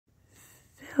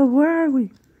hell, where are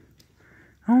we?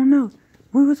 I don't know.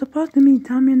 We were supposed to meet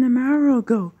Tommy and them an hour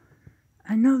ago.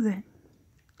 I know that.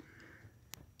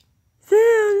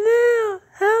 Lil,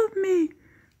 help me.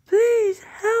 Please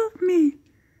help me.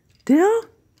 Dill?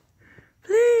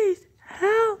 Please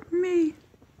help me.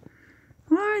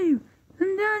 Where are you?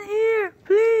 I'm down here.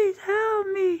 Please help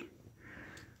me.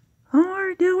 Don't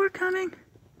worry, Dill, we're coming.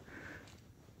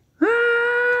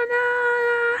 Ah,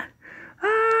 no,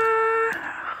 ah.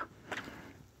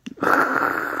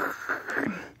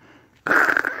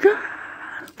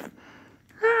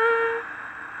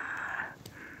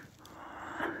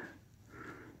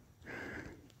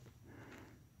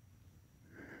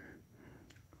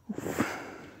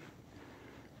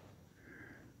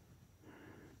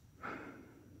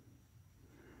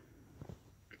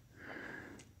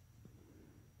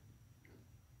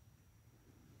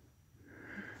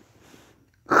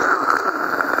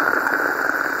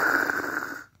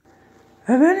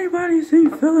 Have anybody seen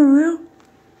Phil and Lil?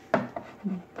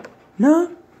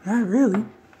 No, not really.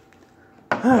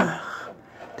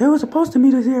 They were supposed to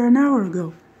meet us here an hour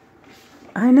ago.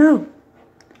 I know.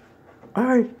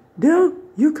 Alright, Dill,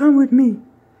 you come with me.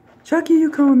 Chucky, you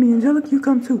come with me. Angelica, you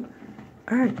come too.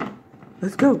 Alright,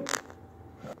 let's go.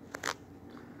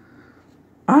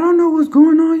 I don't know what's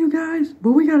going on, you guys,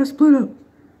 but we gotta split up.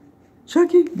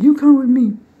 Chucky, you come with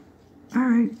me.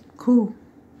 Alright, cool.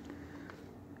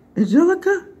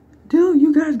 Angelica, Dill,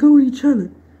 you guys go with each other.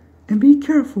 And be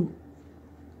careful.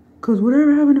 Because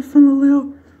whatever happened to Phil and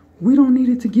Lil, we don't need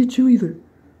it to get you either.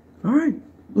 Alright,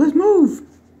 let's move.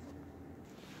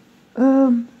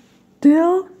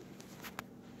 Dill?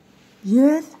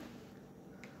 Yes?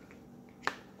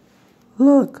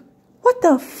 Look. What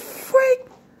the freak?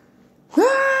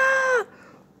 Ah!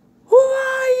 Who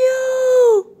are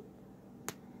you?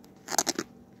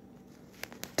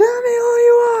 Tell me who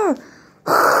you are.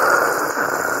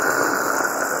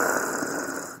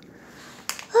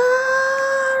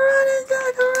 Run,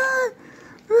 Angelica, run!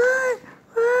 Run!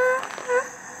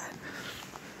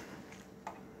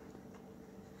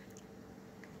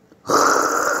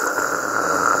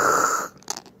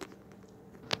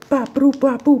 Ba boo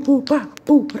ba boo boo ba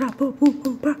boo ba boo boo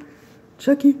boo ba.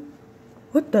 Chucky,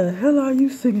 what the hell are you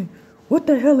singing? What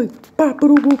the hell is ba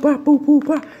boo boo ba boo boo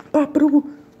ba ba boo boo?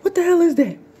 What the hell is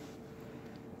that?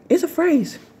 It's a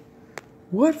phrase.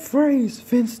 What phrase,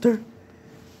 Finster?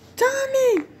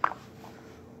 Tommy!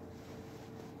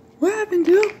 What happened,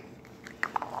 dude?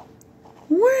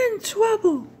 We're in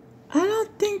trouble. I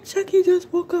don't think Chucky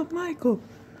just woke up Michael.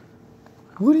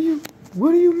 What do you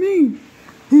mean?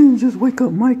 He didn't just wake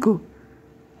up Michael.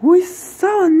 We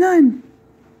saw a nun.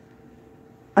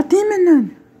 A demon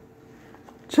nun.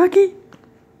 Chucky?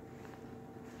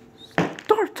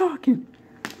 Start talking.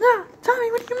 Nah,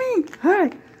 Tommy, what do you mean?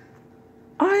 Hey,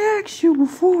 I asked you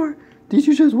before, did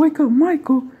you just wake up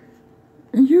Michael?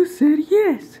 And you said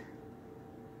yes.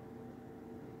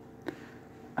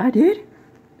 I did?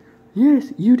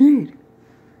 Yes, you did.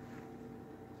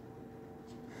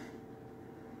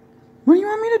 What do you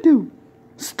want me to do?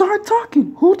 Start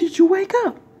talking. Who did you wake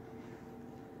up?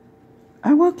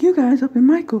 I woke you guys up and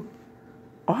Michael.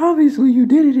 Obviously you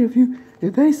did it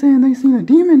if they saying they seen a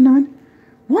demon nun.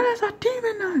 What is a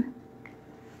demon nun?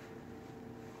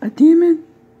 A demon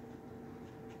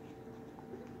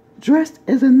dressed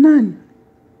as a nun.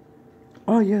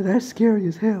 Oh yeah, that's scary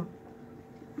as hell.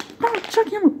 Oh,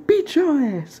 Chucky, I'm gonna beat your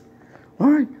ass.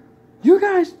 Alright, you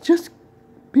guys just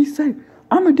be safe.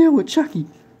 I'm gonna deal with Chucky.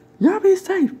 Y'all be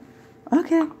safe.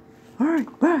 Okay.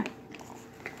 Alright, bye.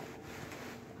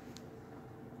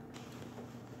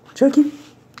 Chucky,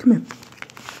 come here.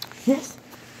 Yes?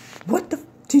 What the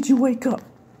did you wake up?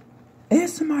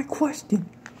 Answer my question.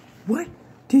 What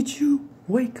did you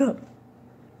wake up?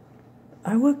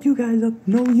 I woke you guys up.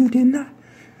 No, you did not.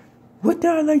 What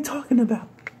are they talking about?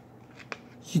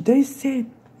 They said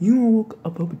you woke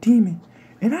up a demon.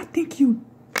 And I think you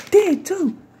did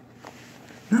too.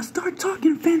 Now start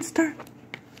talking, Finster.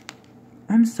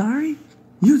 I'm sorry?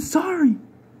 You sorry?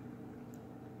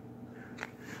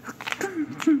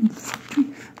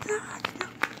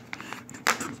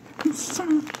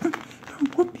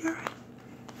 Whoop your ass.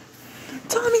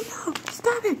 Tommy, no!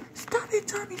 Stop it! Stop it,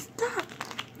 Tommy! Stop!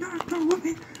 No, whoop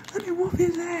it. Let me whoop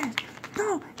his ass.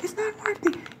 No, it's not worth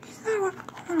it. He's not worth it.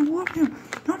 I'm gonna whoop him.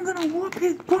 I'm gonna whoop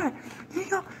his butt. Here you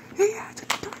go. He has to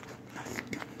do it.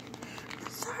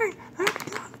 Sorry.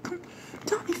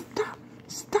 Tommy, stop.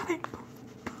 Stop it.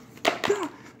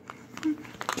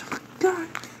 God,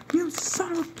 you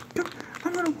son of a...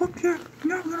 I'm gonna whoop your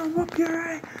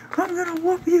ass. I'm gonna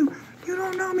whoop you. You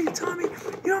don't know me, Tommy.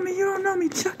 You don't know me,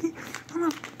 Chucky. I'm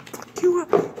gonna fuck you up.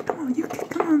 Come on,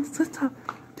 come on, let's talk.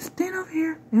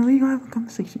 here and we gonna have a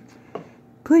conversation.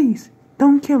 Please,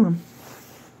 don't kill him.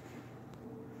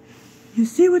 You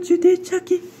see what you did,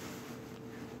 Chucky?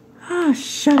 Ah,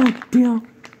 shut up, Bill.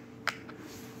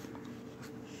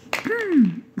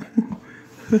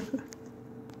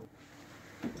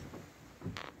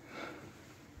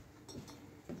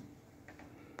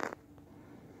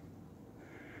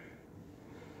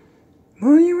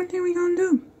 What do you think we gonna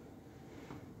do?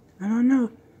 I don't know.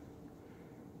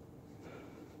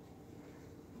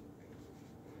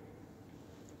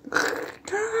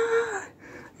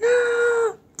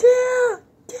 No! Deal!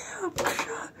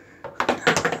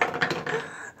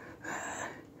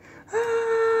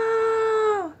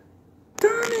 Ah!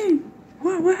 Tommy!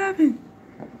 What happened?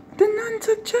 The nun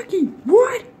took Chucky.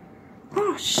 What?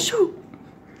 Oh, shoot.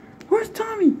 Where's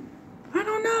Tommy? I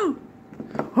don't know.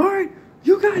 Alright,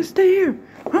 you guys stay here.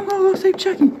 I'm gonna go save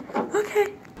Chucky.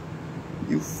 Okay.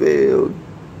 You failed.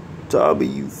 Tommy,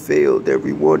 you failed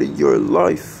everyone in your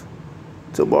life.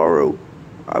 Tomorrow,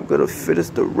 I'm gonna finish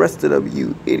the rest of them,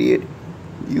 you idiot.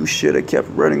 You should have kept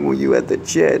running when you had the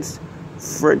chance.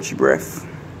 French breath.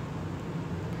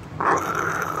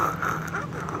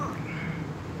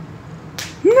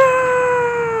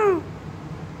 No!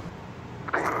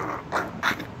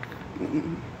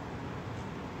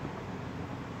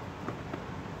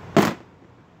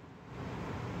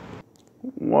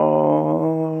 Wah,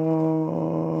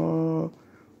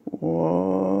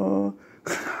 wah.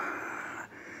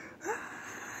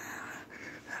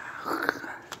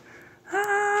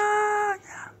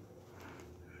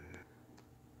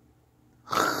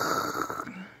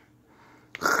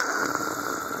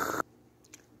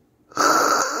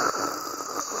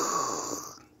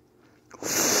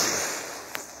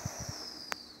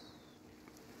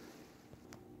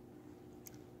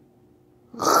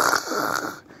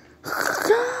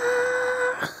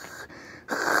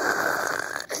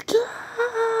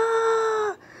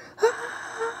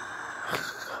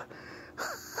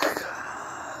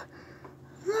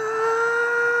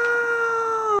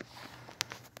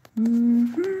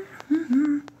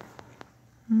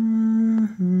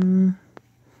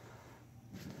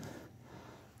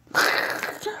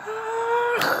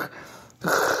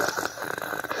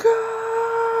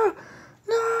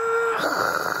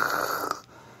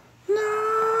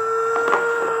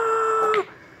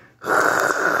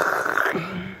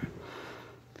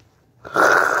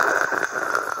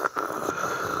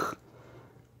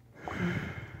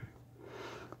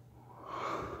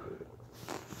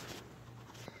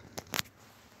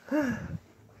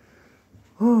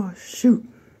 Oh, shoot.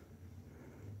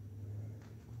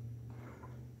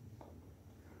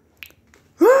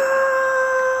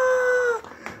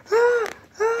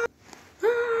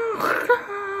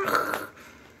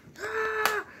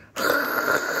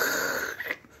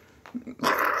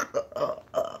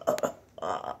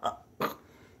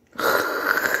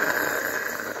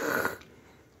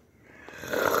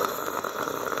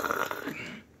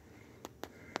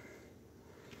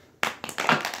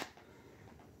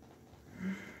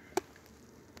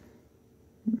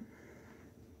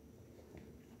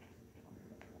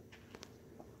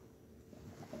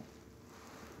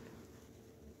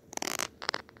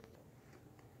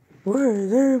 Where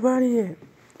is everybody at?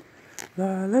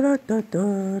 La la la da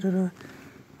da da da.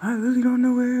 I really don't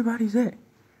know where everybody's at.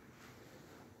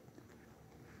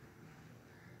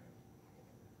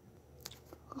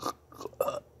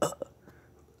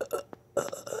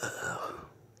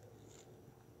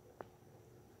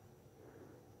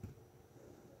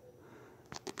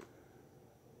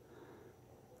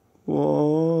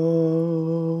 Whoa.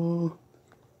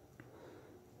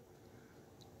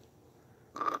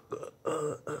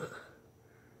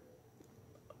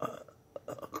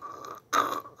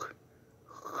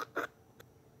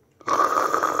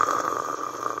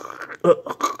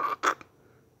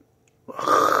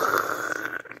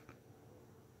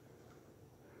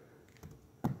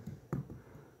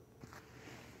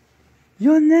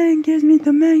 Your name gives me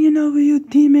dominion over you,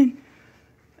 demon.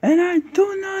 And I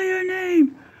do know your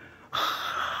name.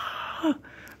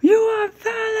 You are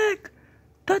Valak,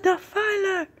 the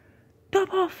Defiler, the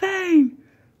Profane,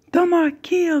 the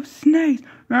Marquis of Snakes.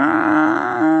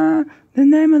 The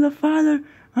name of the Father,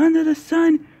 under the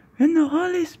Son, and the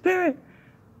Holy Spirit.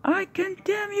 I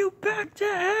condemn you back to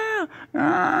hell.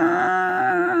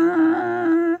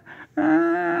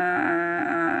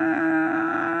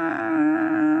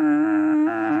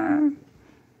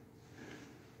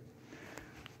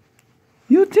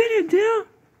 You did it, Dill.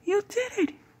 You did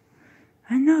it.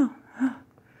 I know.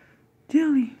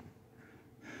 Dilly.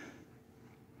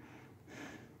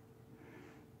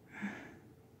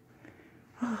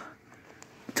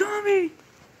 Tommy.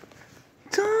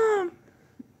 Tom.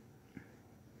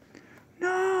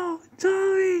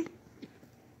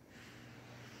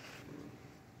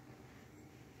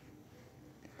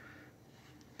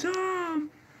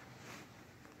 Tom!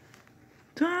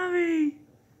 Tommy!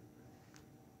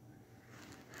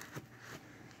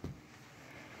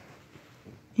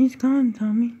 He's gone,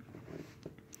 Tommy.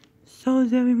 So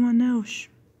is everyone else.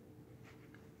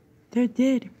 They're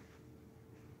dead.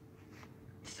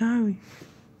 Sorry.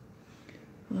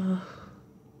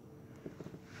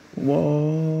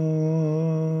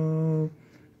 Whoa.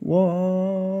 Whoa.